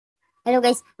Hello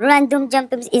guys, Random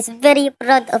Jumps is very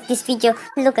proud of this video.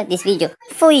 Look at this video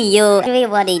for you.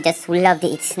 Everybody just loved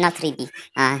it. It's not 3D.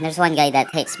 There's one guy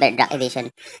that hates Bedrock Edition.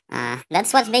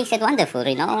 That's what makes it wonderful,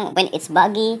 you know. When it's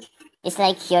buggy, it's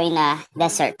like you're in a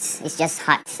desert. It's just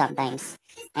hot sometimes.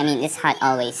 I mean, it's hot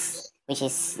always, which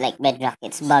is like Bedrock.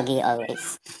 It's buggy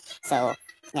always. So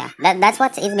yeah, that's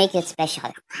what it makes it special.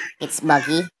 It's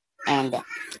buggy and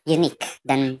unique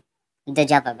than the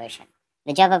Java version.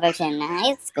 The Java version,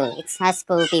 it's cool. It has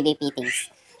cool PvP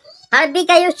things. Harvey,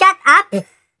 can you shut up?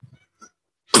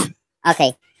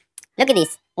 Okay, look at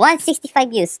this.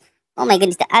 165 views. Oh my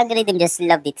goodness, the algorithm just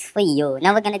loved it for you.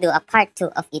 Now we're gonna do a part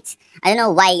 2 of it. I don't know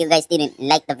why you guys didn't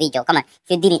like the video. Come on, if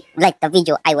you didn't like the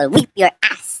video, I will whip your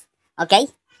ass. Okay?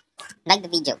 Like the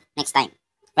video next time.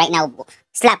 Right now,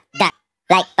 slap that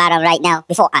like button right now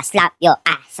before I slap your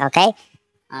ass, okay?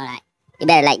 Alright, you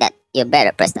better like that. You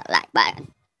better press that like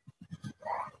button.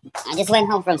 I just went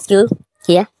home from school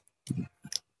here.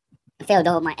 I failed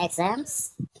all my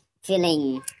exams.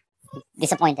 Feeling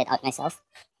disappointed at myself.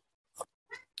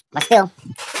 But still,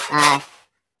 oh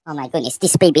my goodness,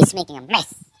 this baby is making a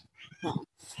mess.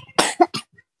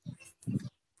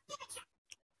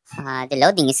 The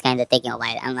loading is kind of taking a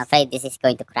while. I'm afraid this is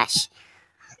going to crash.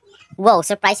 Whoa,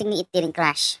 surprisingly it didn't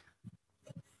crash.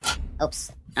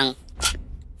 Oops, wrong.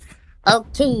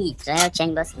 Okay, Trial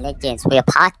Chambers Legends. We're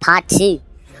part 2.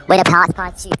 Wait a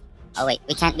part 2. Oh wait,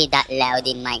 we can't be that loud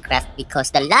in Minecraft because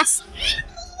the last...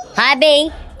 Harvey!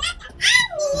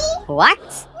 What?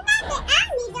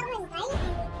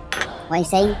 What are you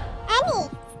saying?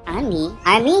 Army?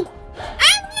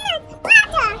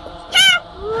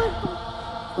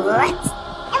 What?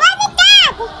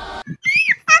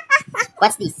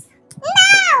 What's this?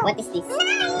 No! What is this?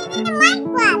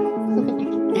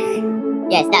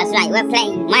 Yes, that's right. We're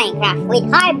playing Minecraft with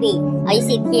Harvey. Oh, you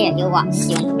sit here. You watch.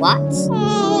 You want to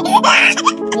watch?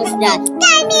 Who's that?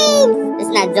 Zombie!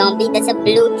 That's not zombie. That's a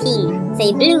blue thing.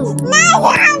 Say blue. Not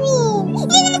zombie!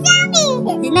 It's a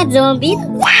zombie! It's not zombie?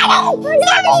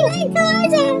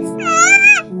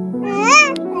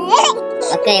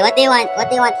 Okay, what do you want? What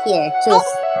do you want here? Choose.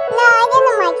 No, I don't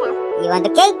know Minecraft. You want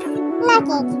the cake? No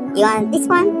cake. You want this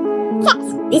one? Yes.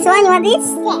 This one? You want this?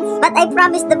 Yes. But I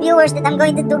promised the viewers that I'm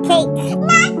going to do cake.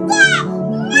 Not yet!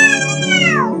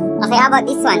 No! Okay, how about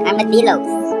this one? Armadillos.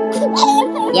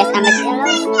 Yes,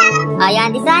 armadillos. Oh, you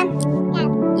want this one? Yeah.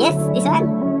 Yes, this one?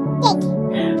 Cake.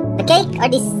 The cake or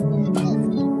this?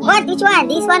 What? Which one?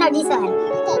 This one or this one?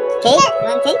 Cake. Cake? You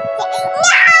want cake?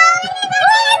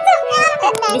 No!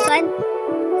 This one?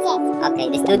 Yes. Okay,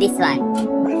 let's do this one.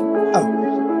 Oh,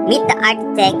 meet the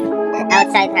architect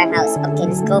outside her house. Okay,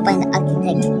 let's go find the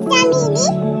architect. Zombie?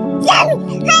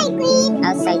 Zombie! Hi, Queen!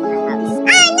 Outside her house.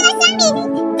 Oh, no, zombie!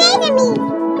 There's zombie!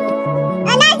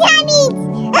 Oh, no, zombie!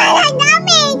 Oh, no,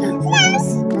 zombie!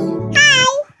 Hi!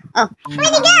 Oh,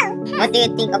 Where'd you go? what do you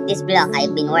think of this block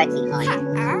I've been working on?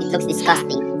 It looks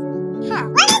disgusting.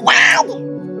 What is that?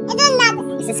 I don't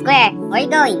know. It's a square. Where are you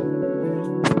going?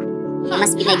 You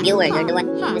must be my viewer. You're the one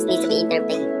who just needs to be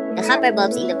interpreting. The copper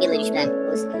bulbs in the village lamp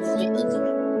post.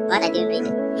 What? I didn't read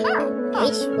it.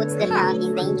 Which puts the town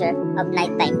in danger of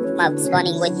nighttime mobs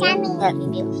spawning with you. Help me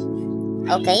build.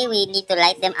 Okay, we need to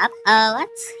light them up. What?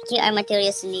 Here are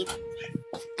materials you need.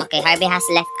 Okay, Harvey has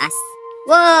left us.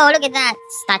 Whoa, look at that.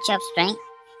 Statue of strength.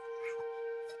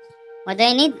 What do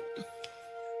I need?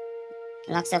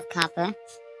 Lots of copper.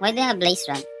 Why do I have blaze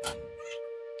rod?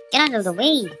 Get out of the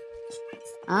way.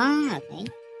 Ah, okay.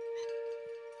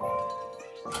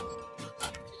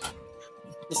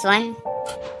 This one.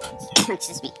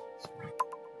 Excuse me.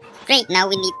 Great, now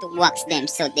we need to wax them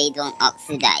so they don't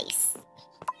oxidize.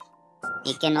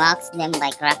 You can wax them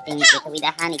by crafting it with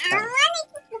a honeycomb.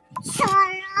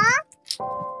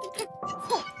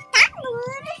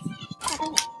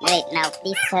 Great, now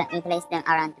please let me place them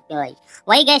around the village.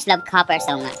 Why you guys love copper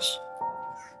so much?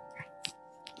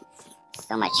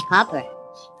 So much copper.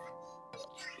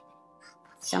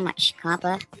 So much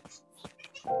copper.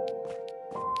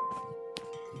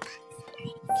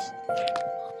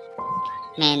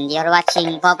 Man, you're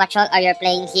watching Paw Patrol or you're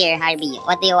playing here, Harvey?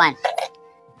 What do you want?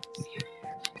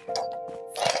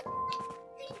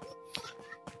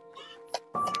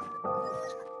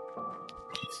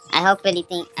 I hope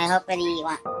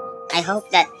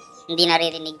that hindi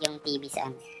naririnig yung TV sa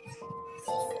amin.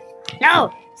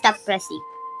 No! Stop pressing.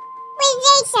 Wait,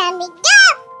 there's zombie. Go!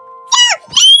 Go!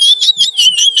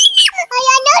 Oh,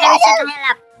 yeah, no, no, Shut no. the hell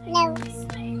up. No.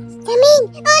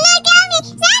 Zombie! Oh, no, zombie!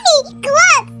 Zombie! Come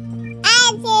on!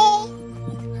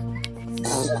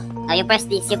 Oh, you press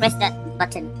this. You press that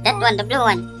button. That one, the blue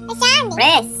one. A zombie.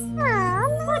 Press.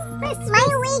 Oh, Press. my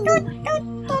way. Go.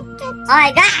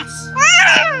 my gosh!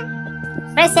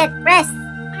 Press it, press! Oh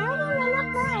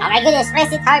my goodness,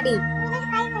 press it, Harvey!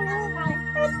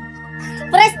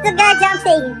 Press the goddamn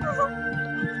thing!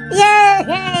 Yay!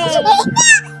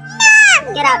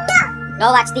 Get out! Go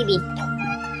watch TV.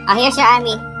 Oh, here's your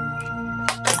army.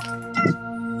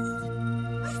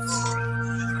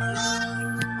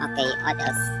 Okay, what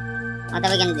else? What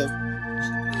are we gonna do?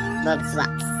 Bulbs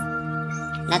wax.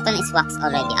 That one is wax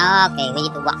already. Ah, okay, we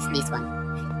need to wax this one.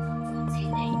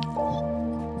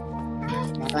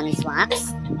 That one is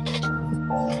wax.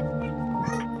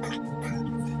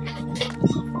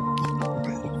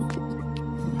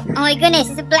 Oh my goodness,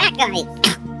 it's a black guy.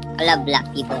 I love black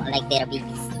people. I like their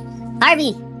babies.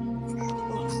 Harvey!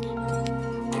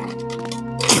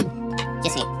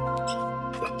 Just wait.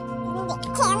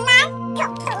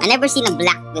 I never seen a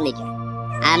black villager.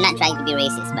 I'm not trying to be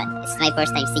racist, but it's my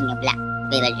first time seeing a black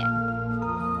villager.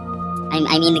 I'm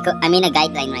in a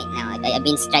guideline right now. I've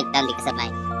been struck down because of my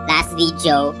last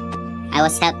video. I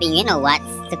was helping, you know what,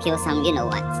 to kill some, you know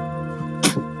what,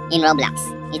 in Roblox.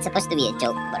 It's supposed to be a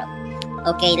joke, bro.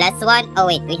 Okay, last one. Oh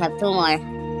wait, we have two more.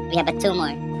 We have two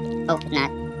more. Hope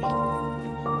not.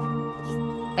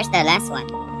 Where's the last one?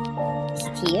 Is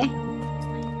it here?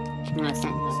 No, it's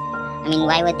not. I mean,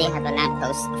 why would they have a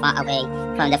lamppost far away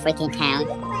from the freaking town?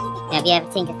 Have you ever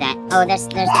think of that? Oh, there's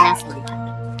the last one.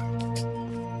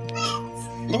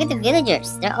 Look at the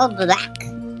villagers. They're all black.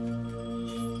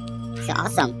 It's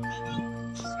awesome.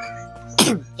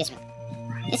 Excuse me.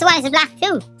 This one is black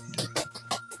too.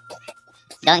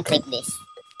 Don't click this.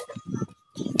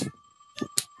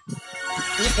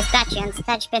 Use the statue and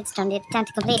statue pins from the time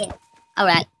to complete it.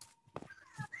 Alright.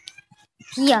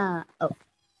 Yeah. Oh.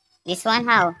 This one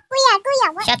how?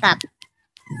 What? Shut up.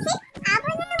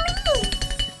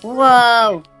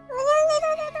 Whoa.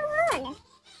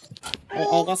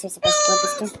 I guess we're supposed to put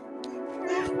this too.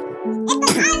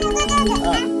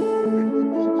 Oh.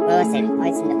 Where was it? Oh,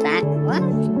 it's in the back. What?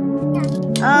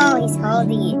 Oh, he's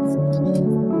holding it.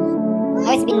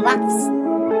 Oh, it's been waxed.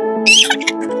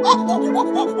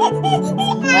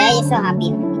 Why are you so happy?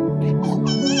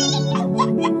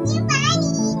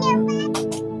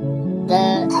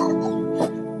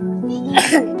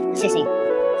 Excuse me. I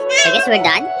guess we're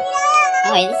done.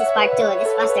 Oh wait, this is part 2. This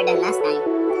is faster than last time.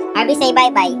 Harvey, say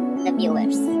bye-bye, the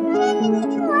viewers.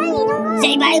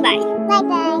 Say bye-bye.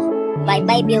 Bye-bye.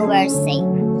 Bye-bye, viewers. Say.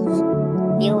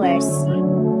 Viewers.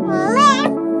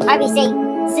 Harvey, say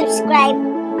subscribe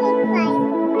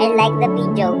and like the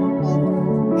video.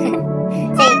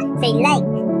 say like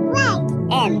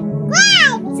and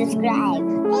subscribe.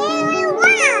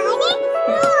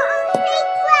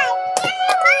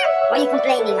 Why are you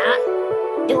complaining, huh?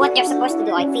 Do what you're supposed to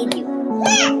do. I feed you.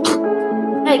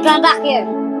 Hey, come back here.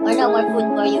 Or no more food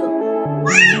for you.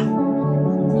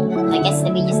 I guess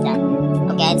the video's done.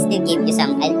 Okay, I'll still give you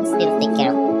some. I'll still take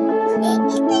care of you.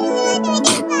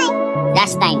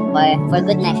 Last time, for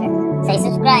good measure. Say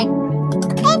subscribe.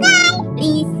 Hey guys!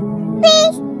 Please.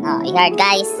 Oh, you heard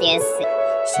guys? Yes.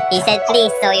 He said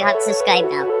please, so you have to subscribe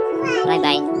now.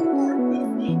 Bye-bye.